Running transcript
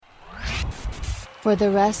For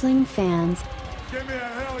the wrestling fans. Give me a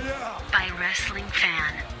hell yeah! By wrestling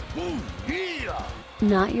fan. Ooh, yeah!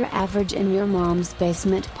 Not your average in your mom's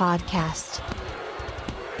basement podcast.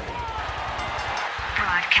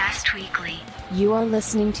 Broadcast weekly. You are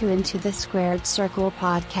listening to Into the Squared Circle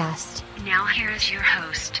podcast. Now here is your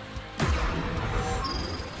host.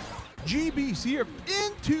 GB's here,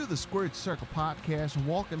 Into the Squared Circle podcast, and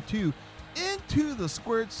welcome to Into the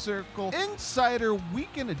Squared Circle Insider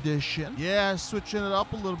Weekend Edition. Yeah, switching it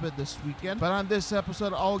up a little bit this weekend, but on this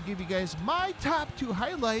episode, I'll give you guys my top 2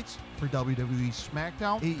 highlights for WWE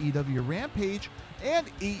Smackdown, AEW Rampage, and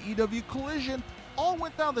AEW Collision. All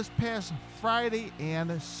went down this past Friday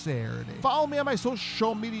and Saturday. Follow me on my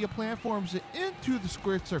social media platforms at Into the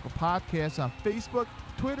Squared Circle podcast on Facebook,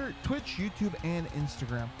 Twitter, Twitch, YouTube, and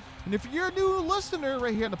Instagram. And if you're a new listener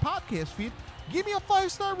right here on the podcast feed, give me a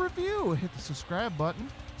 5-star review. Hit the subscribe button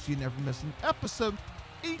so you never miss an episode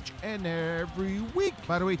each and every week.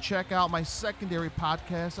 By the way, check out my secondary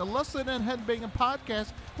podcast, a Lesson and Headbanging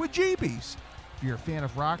Podcast with GBs. If you're a fan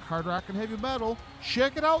of rock, hard rock, and heavy metal,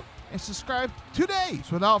 check it out and subscribe today.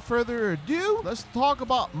 So without further ado, let's talk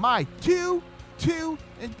about my 2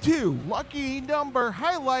 and 2 lucky number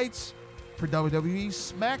highlights for WWE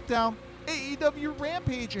Smackdown, AEW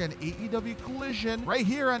Rampage, and AEW Collision right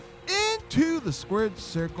here on Into the Squared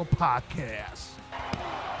Circle podcast.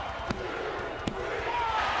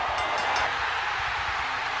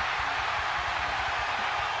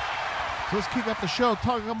 So let's kick off the show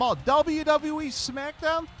talking about WWE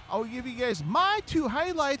Smackdown. I'll give you guys my 2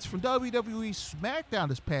 highlights from WWE Smackdown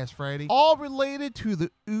this past Friday, all related to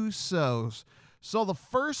the Usos. So the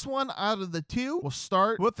first one out of the 2 will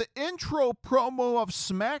start with the intro promo of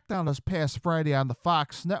SmackDown this past Friday on the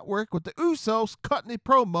Fox Network, with the Usos cutting a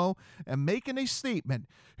promo and making a statement.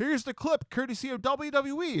 Here's the clip, courtesy of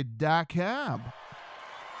WWE.com.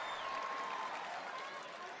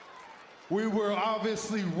 We were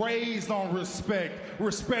obviously raised on respect.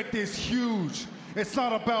 Respect is huge. It's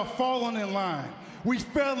not about falling in line. We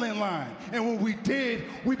fell in line, and when we did,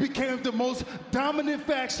 we became the most dominant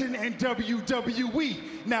faction in WWE.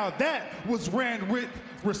 Now that was ran with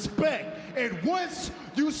respect, and once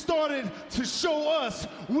you started to show us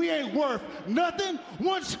we ain't worth nothing,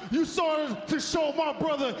 once you started to show my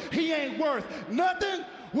brother he ain't worth nothing,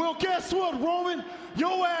 well, guess what, Roman?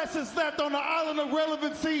 Your ass is left on the island of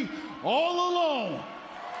relevancy all alone.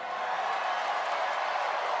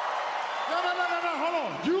 No, hold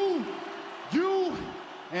on. You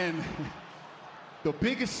and the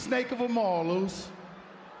biggest snake of them all, Oos.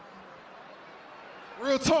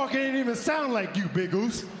 Real talk ain't even sound like you, Big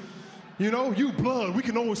Oos. You know, you blood, we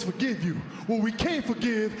can always forgive you. What we can't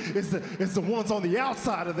forgive is the ones on the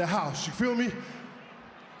outside of the house, you feel me?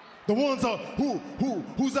 The ones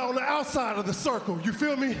who's on the outside of the circle, you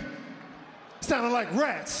feel me? Sounding like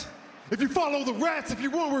rats. If you follow the rats, if you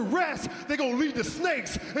run with rats, they're gonna lead the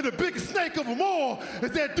snakes. And the biggest snake of them all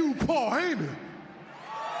is that dude, Paul Heyman.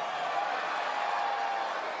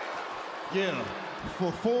 Yeah,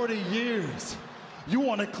 for 40 years, you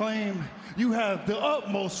wanna claim you have the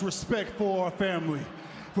utmost respect for our family.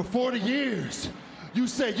 For 40 years, you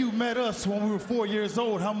say you met us when we were 4 years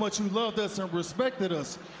old, how much you loved us and respected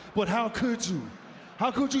us. But how could you?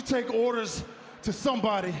 How could you take orders to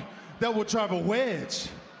somebody that would drive a wedge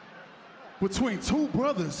between 2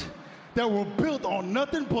 brothers that were built on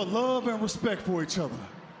nothing but love and respect for each other?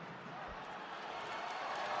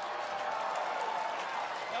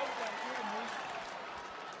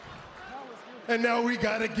 And now we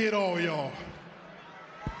gotta get all y'all.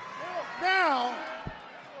 Now,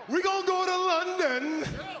 we gonna go to London,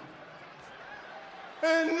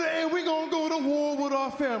 and we gonna go to war with our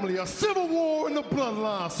family, a civil war in the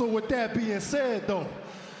bloodline. So with that being said, though,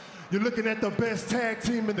 you're looking at the best tag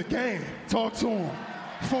team in the game. Talk to them.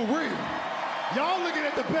 For real. Y'all looking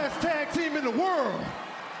at the best tag team in the world.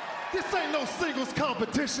 This ain't no singles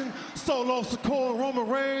competition. Solo Sikoa and Roman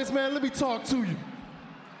Reigns, man, let me talk to you.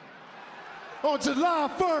 On July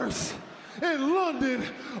 1st, in London,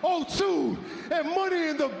 02, and Money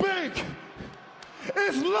in the Bank,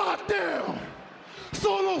 it's locked down.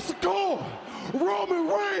 Solo Sikoa, Roman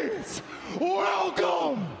Reigns,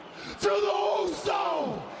 welcome to the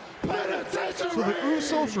Uso Penitentiary. So the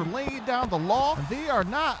Usos are laying down the law, and they are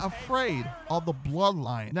not afraid of the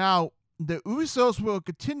bloodline. Now, the Usos will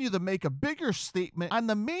continue to make a bigger statement on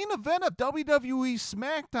the main event of WWE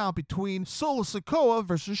SmackDown between Solo Sikoa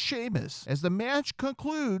versus Sheamus. As the match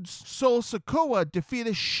concludes, Solo Sikoa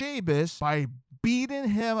defeated Sheamus by beating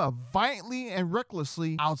him violently and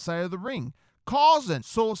recklessly outside of the ring, causing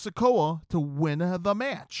Solo Sikoa to win the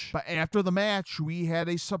match. But after the match, we had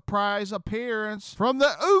a surprise appearance from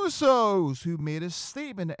the Usos, who made a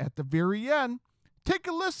statement at the very end. Take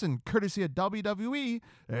a listen, courtesy of WWE.com.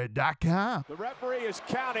 The referee is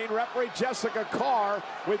counting. Referee Jessica Carr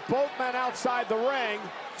with both men outside the ring.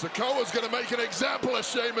 Sikoa's going to make an example of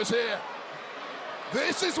Sheamus here.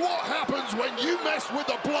 This is what happens when you mess with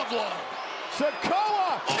the bloodline.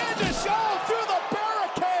 Sikoa into show through the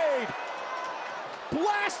barricade.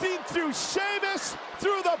 Blasting through Sheamus,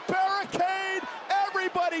 through the barricade.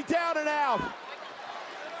 Everybody down and out.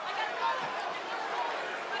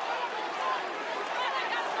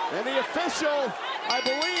 And the official, I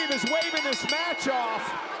believe, is waving this match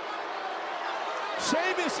off.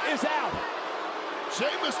 Sheamus is out.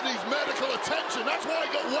 Sheamus needs medical attention. That's why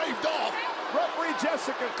he got waved off. Referee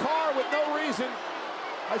Jessica Carr with no reason,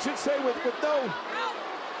 I should say with no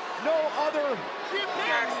other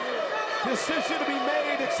decision to be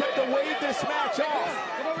made except to wave this match off.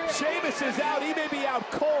 Sheamus is out. He may be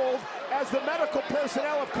out cold as the medical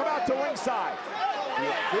personnel have come out to ringside.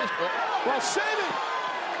 Well, Sheamus...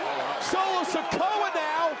 Solo Sikoa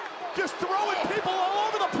now just throwing people all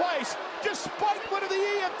over the place. Just spiked one of the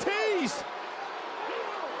EMTs.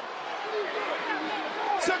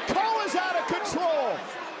 Sikoa's out of control.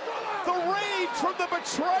 The rage from the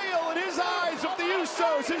betrayal in his eyes of the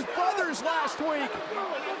Usos, his brothers last week.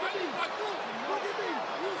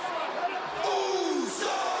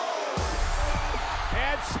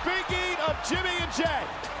 And speaking of Jimmy and Jay,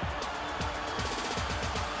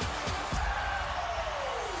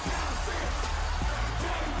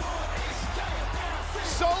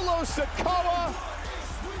 Solo Sikoa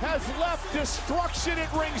has left destruction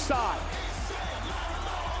at ringside.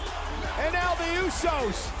 And now the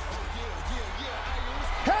Usos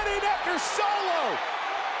heading after Solo.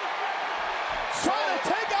 Trying to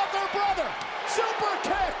take out their brother. Super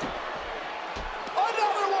kick.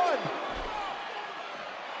 Another one.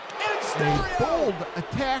 In stereo. A bold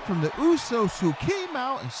attack from the Usos, who came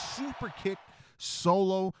out and super kicked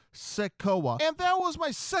Solo Sikoa. And that was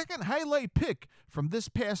my second highlight pick from this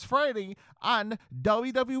past Friday on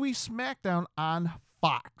WWE Smackdown on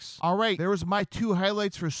Fox. All right, there was my two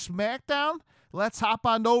highlights for Smackdown. Let's hop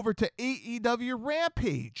on over to AEW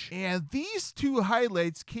Rampage. And these two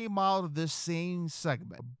highlights came out of this same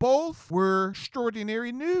segment. Both were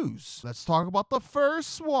extraordinary news. Let's talk about the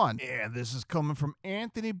first one. And this is coming from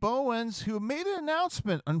Anthony Bowens, who made an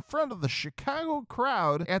announcement in front of the Chicago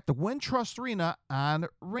crowd at the Wintrust Arena on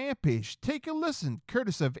Rampage. Take a listen,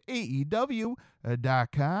 courtesy of AEW.com.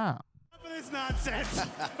 This nonsense.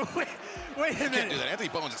 wait a minute. You can't do that. Anthony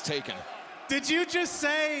Bowens is taken. Did you just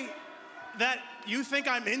say that you think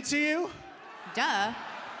I'm into you? Duh.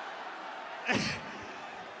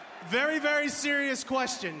 Very, very serious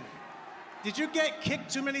question. Did you get kicked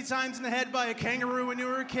too many times in the head by a kangaroo when you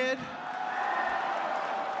were a kid?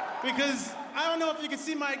 Because I don't know if you can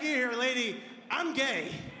see my gear here, lady. I'm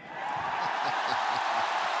gay.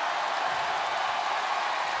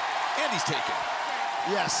 Andy's taken.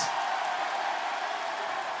 Yes.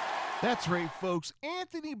 That's right, folks.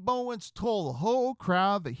 Anthony Bowens told the whole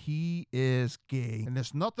crowd that he is gay. And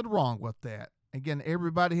there's nothing wrong with that. Again,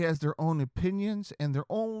 everybody has their own opinions and their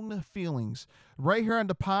own feelings. Right here on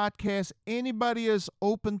the podcast, anybody is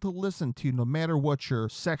open to listen to, no matter what your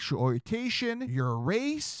sexual orientation, your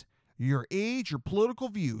race, your age, your political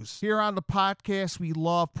views. Here on the podcast, we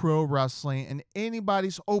love pro wrestling, and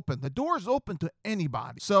anybody's open. The door is open to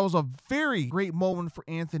anybody. So it was a very great moment for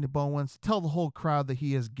Anthony Bowens to tell the whole crowd that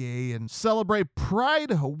he is gay and celebrate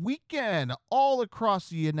Pride weekend all across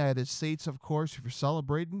the United States. Of course, if you're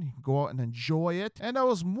celebrating, you can go out and enjoy it. And that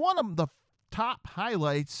was one of the top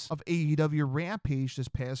highlights of AEW Rampage this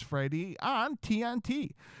past Friday on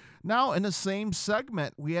TNT. Now, in the same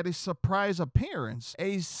segment, we had a surprise appearance.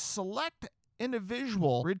 A select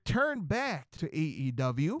individual returned back to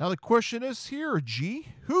AEW. Now, the question is here, G,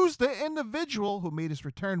 who's the individual who made his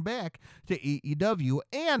return back to AEW?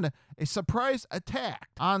 And a surprise attack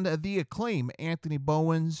on the Acclaim, Anthony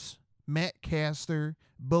Bowens, Matt Caster,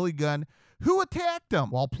 Billy Gunn, who attacked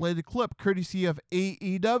him. Well, I'll play the clip courtesy of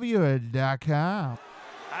AEW.com.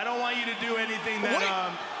 I don't want you to do anything that,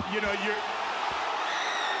 you're...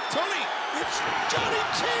 Tony, it's Johnny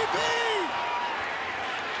TV!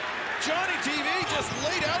 Johnny TV just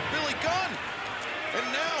laid out Billy Gunn. And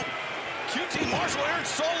now, QT Marshall, Aaron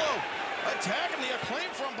Solo, attacking the Acclaim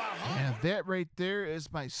from behind. And that right there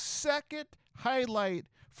is my second highlight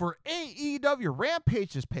for AEW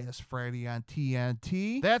Rampage this past Friday on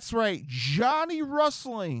TNT. That's right, Johnny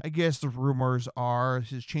Wrestling. I guess the rumors are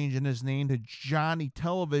he's changing his name to Johnny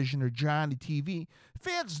Television or Johnny TV.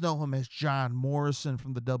 Fans know him as John Morrison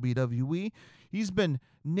from the WWE. He's been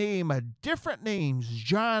named different names: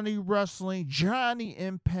 Johnny Wrestling, Johnny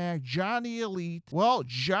Impact, Johnny Elite. Well,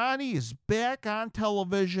 Johnny is back on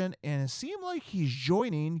television, and it seemed like he's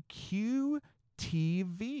joining QTV.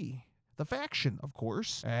 The faction, of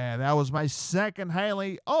course. And that was my second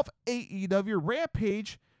highlight of AEW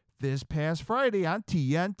Rampage this past Friday on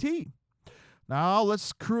TNT. Now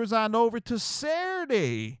let's cruise on over to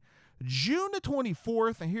Saturday, June the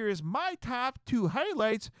 24th, and here is my top 2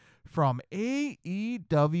 highlights from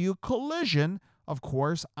AEW Collision, of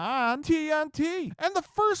course, on TNT. And the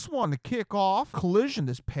first one to kick off Collision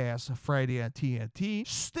this past Friday on TNT,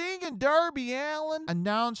 Sting and Darby Allin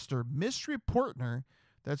announced their mystery partner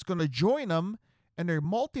that's going to join them in their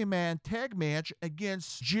multi-man tag match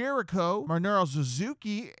against Jericho, Minoru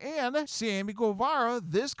Suzuki, and Sammy Guevara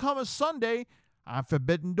this coming Sunday on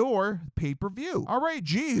Forbidden Door pay-per-view. All right,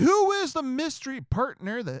 G, who is the mystery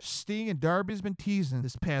partner that Sting and Darby has been teasing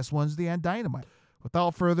this past Wednesday on Dynamite?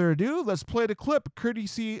 Without further ado, let's play the clip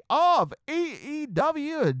courtesy of AEW.com.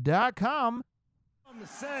 I'm to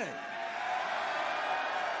say,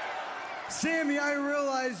 Sammy, I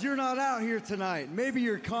realize you're not out here tonight. Maybe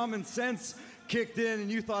your common sense kicked in and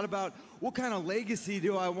you thought about, what kind of legacy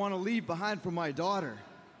do I want to leave behind for my daughter?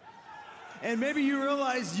 And maybe you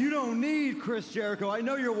realize you don't need Chris Jericho. I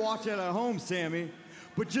know you're watching at home, Sammy,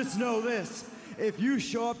 but just know this. If you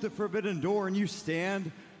show up to Forbidden Door and you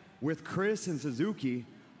stand with Chris and Suzuki,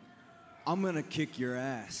 I'm going to kick your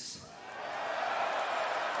ass.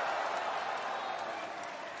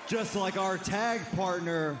 Just like our tag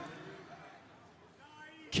partner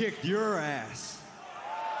kicked your ass.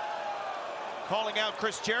 Calling out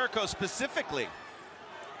Chris Jericho specifically.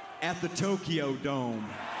 At the Tokyo Dome.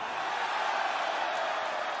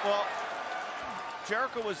 Well,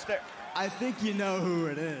 Jericho was there. I think you know who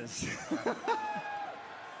it is.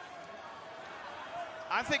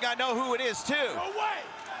 I think I know who it is, too. No way!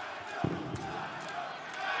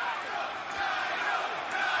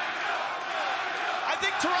 I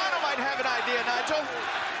think Toronto might have an idea, Nigel.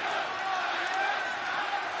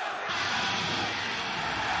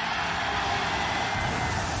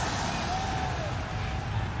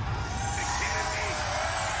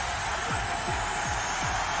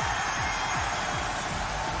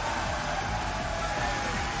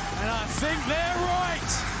 Think they're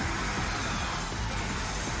right.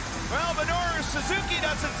 Well, Minoru Suzuki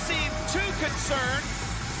doesn't seem too concerned,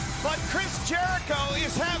 but Chris Jericho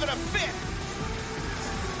is having a fit.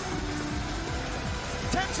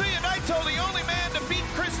 Tetsuya Naito, the only man to beat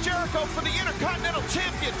Chris Jericho for the Intercontinental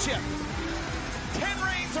Championship. 10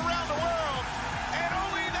 reigns around the world, and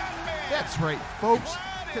only that man. That's right, folks.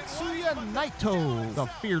 Tetsuya Naito, the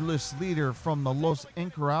fearless leader from the Los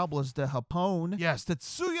Incurables de Japón. Yes,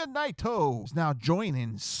 Tetsuya Naito is now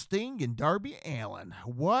joining Sting and Darby Allin.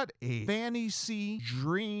 What a fantasy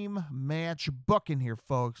dream match booking here,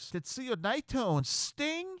 folks. Tetsuya Naito and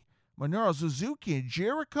Sting, Minoru Suzuki and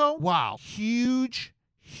Jericho. Wow, huge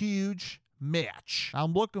match.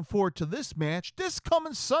 I'm looking forward to this match this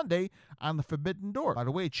coming Sunday on the Forbidden Door. By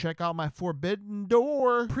the way, check out my Forbidden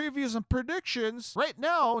Door previews and predictions right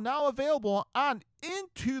now available on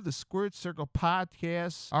Into the Squared Circle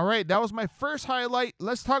podcast. All right, that was my first highlight.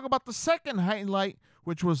 Let's talk about the second highlight,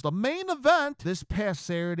 which was the main event this past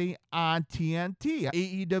Saturday on TNT.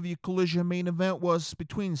 AEW Collision main event was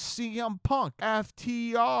between CM Punk,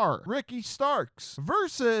 FTR, Ricky Starks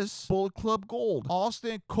versus Bullet Club Gold,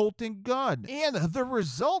 Austin Colton Gunn. And the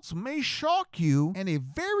results may shock you and a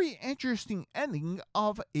very interesting ending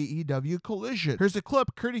of AEW Collision. Here's a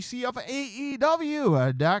clip courtesy of AEW.com.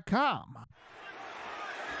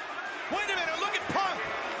 Wait a minute, look at Punk.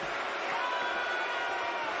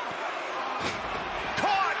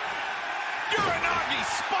 Caught. Uranagi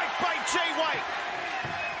spiked by Jay White.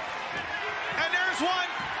 And there's one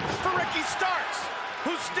for Ricky Starks,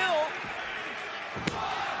 who's still...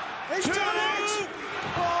 He's done it!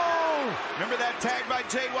 Oh! Remember that tag by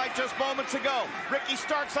Jay White just moments ago? Ricky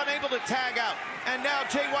Starks unable to tag out. And now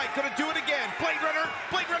Jay White gonna do it again. Blade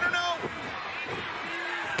Runner, no!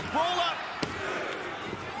 Roll up.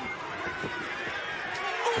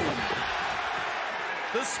 Ooh.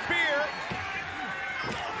 The spear.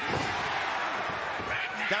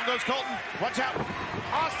 Down goes Colton. Watch out.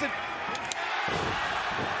 Austin.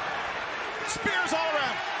 Spears all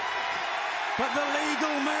around. But the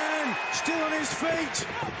legal man still on his feet.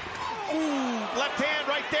 Ooh, left hand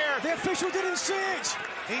right there. The official didn't see it.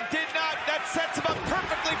 He did not. That sets him up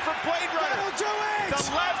perfectly for Blade Runner. That'll do it. The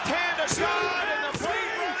left hand of God and the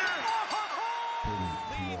Blade Runner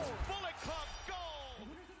leads Bullet Club Gold.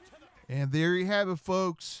 And there you have it,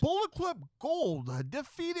 folks. Bullet Club Gold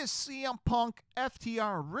defeated CM Punk,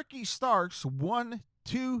 FTR, Ricky Starks 1,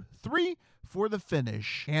 2, 3 for the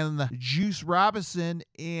finish. And Juice Robinson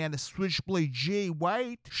and Switchblade Jay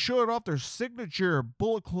White showed off their signature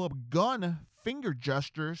Bullet Club gun finger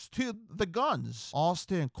gestures to the Guns,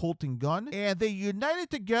 Austin and Colton Gunn, and they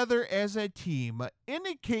united together as a team,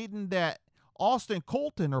 indicating that Austin and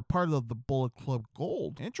Colton are part of the Bullet Club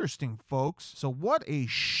Gold. Interesting, folks. So what a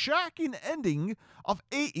shocking ending of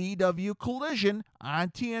AEW Collision on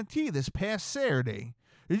TNT this past Saturday,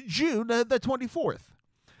 June the 24th.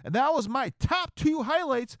 And that was my top 2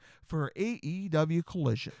 highlights for AEW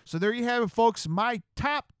Collision. So there you have it, folks. My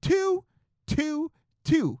top 2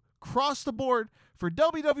 across the board for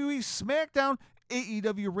WWE SmackDown,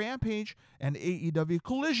 AEW Rampage, and AEW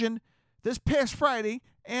Collision this past Friday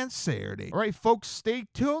and Saturday. All right, folks, stay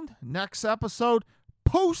tuned. Next episode,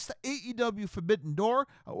 post AEW Forbidden Door,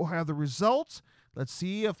 we'll have the results. Let's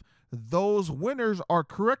see if those winners are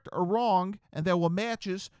correct or wrong, and that will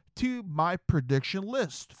matches to my prediction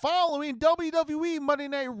list. Following WWE Monday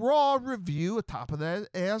Night Raw review atop of that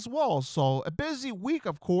as well. So a busy week,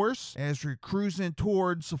 of course, as we're cruising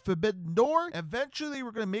towards Forbidden Door. Eventually,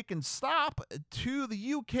 we're going to make a stop to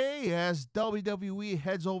the UK as WWE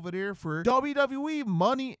heads over there for WWE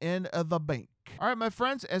Money in the Bank. All right, my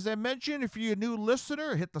friends, as I mentioned, if you're a new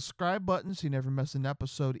listener, hit the subscribe button so you never miss an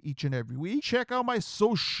episode each and every week. Check out my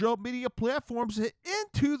social media platforms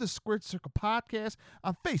Into the Squared Circle Podcast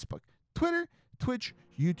on Facebook, Twitter, Twitch,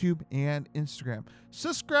 YouTube, and Instagram.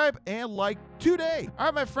 Subscribe and like today. All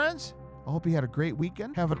right, my friends, I hope you had a great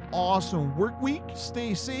weekend. Have an awesome work week.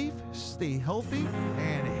 Stay safe, stay healthy,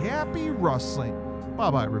 and happy wrestling.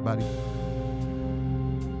 Bye-bye, everybody.